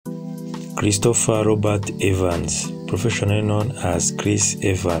Christopher Robert Evans, professionally known as Chris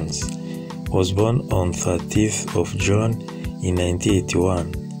Evans, was born on 30th of June in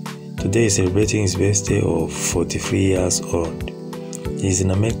 1981. Today is celebrating his birthday of 43 years old. He is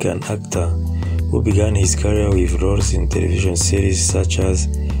an American actor who began his career with roles in television series such as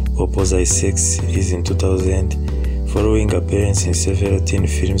Opposite Sex released in 2000, following appearance in several teen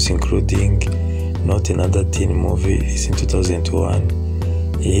films including Not Another Teen Movie released in 2001.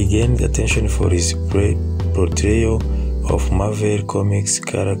 He gained attention for his portrayal of Marvel Comics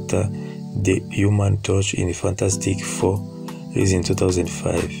character the Human Torch in Fantastic Four released in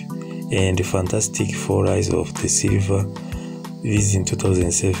 2005 and Fantastic Four Rise of the Silver released in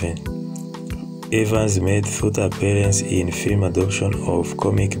 2007. Evans made photo appearance in film adaptation of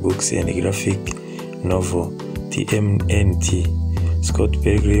comic books and graphic novel TMNT, Scott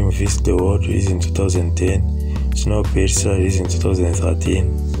Pilgrim vs. the World released in 2010, Snowpiercer released in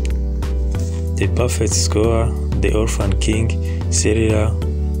 2013, The Perfect Score, The Orphan King, Cellular,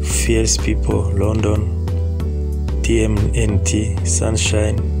 Fierce People, London, TMNT,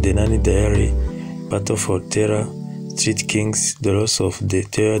 Sunshine, The Nanny Diary, Battle for Terra, Street Kings, The Loss of the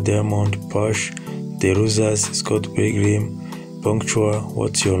Third Diamond, Push, The Losers, Scott Pilgrim, Punctual,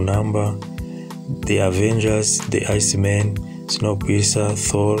 What's Your Number, The Avengers, The Iceman, Snowpiercer,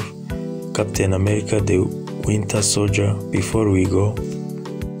 Thor, Captain America, The Winter Soldier, Before We Go,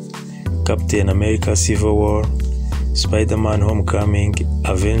 Captain America, Civil War, Spider-Man Homecoming,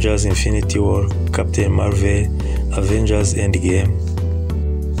 Avengers Infinity War, Captain Marvel, Avengers Endgame,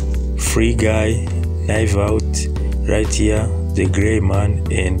 Free Guy, Knife Out, Lightyear, The Gray Man,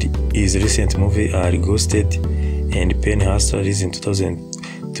 and his recent movie are Ghosted and Penny Hustler is in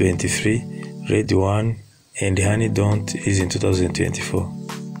 2023, Red One and Honey Don't is in 2024.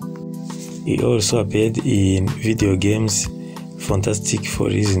 He also appeared in video games Fantastic Four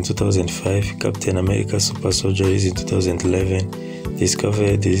is in 2005, Captain America Super Soldier is in 2011,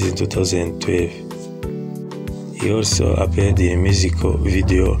 Discovered is in 2012. He also appeared in musical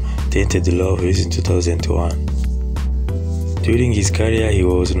video Tainted Love is in 2001. During his career, he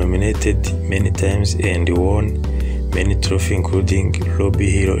was nominated many times and won many trophies including Lobby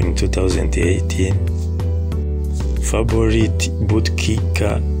Hero in 2018, Favorite Boot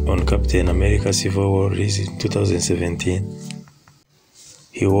Kicker on Captain America Civil War is in 2017.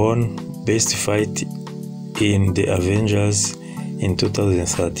 He won Best Fight in The Avengers in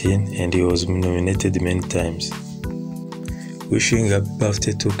 2013 and he was nominated many times. Wishing happy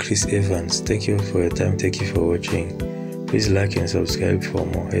birthday to Chris Evans. Thank you for your time. Thank you for watching. Please like and subscribe for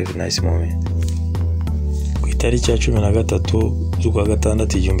more. Have a nice moment. Ku itariki ya 13 z'ukwa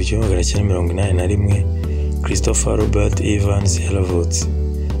gatandatu 1981, Christopher Robert Evans yavutse.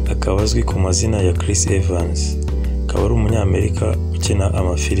 Akaba azwi ku mazina ya Chris Evans. Akaba ari umunyamerika ukina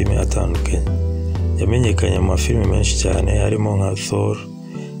amafilime atandukanye. Yamenyekanye mu mafilime menshi cyane harimo nka Thor,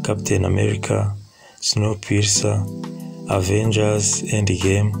 Captain America, Snowpiercer, Avengers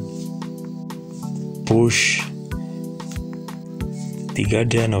Endgame, Push, The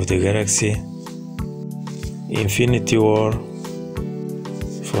Guardian of the Galaxy, Infinity War,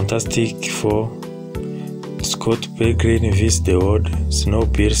 Fantastic Four, Scott Pilgrim vs. the World,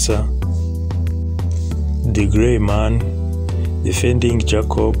 Snowpiercer, The Gray Man, Defending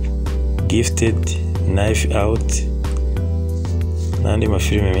Jacob, Gifted, Knife Out n'andi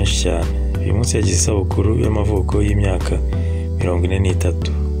mafilime menshi cyane. Uyu munsi yagize isabukuru y'amavuko y'imyaka 43.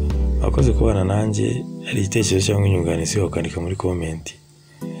 Abakoze kubana nanjye, hari igitekerezo cyangwa inyunganizi wakandika muri comment.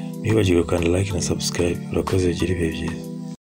 Ntibibagirwe kandi like na subscribe. Urakoze, ugire ibihe byiza.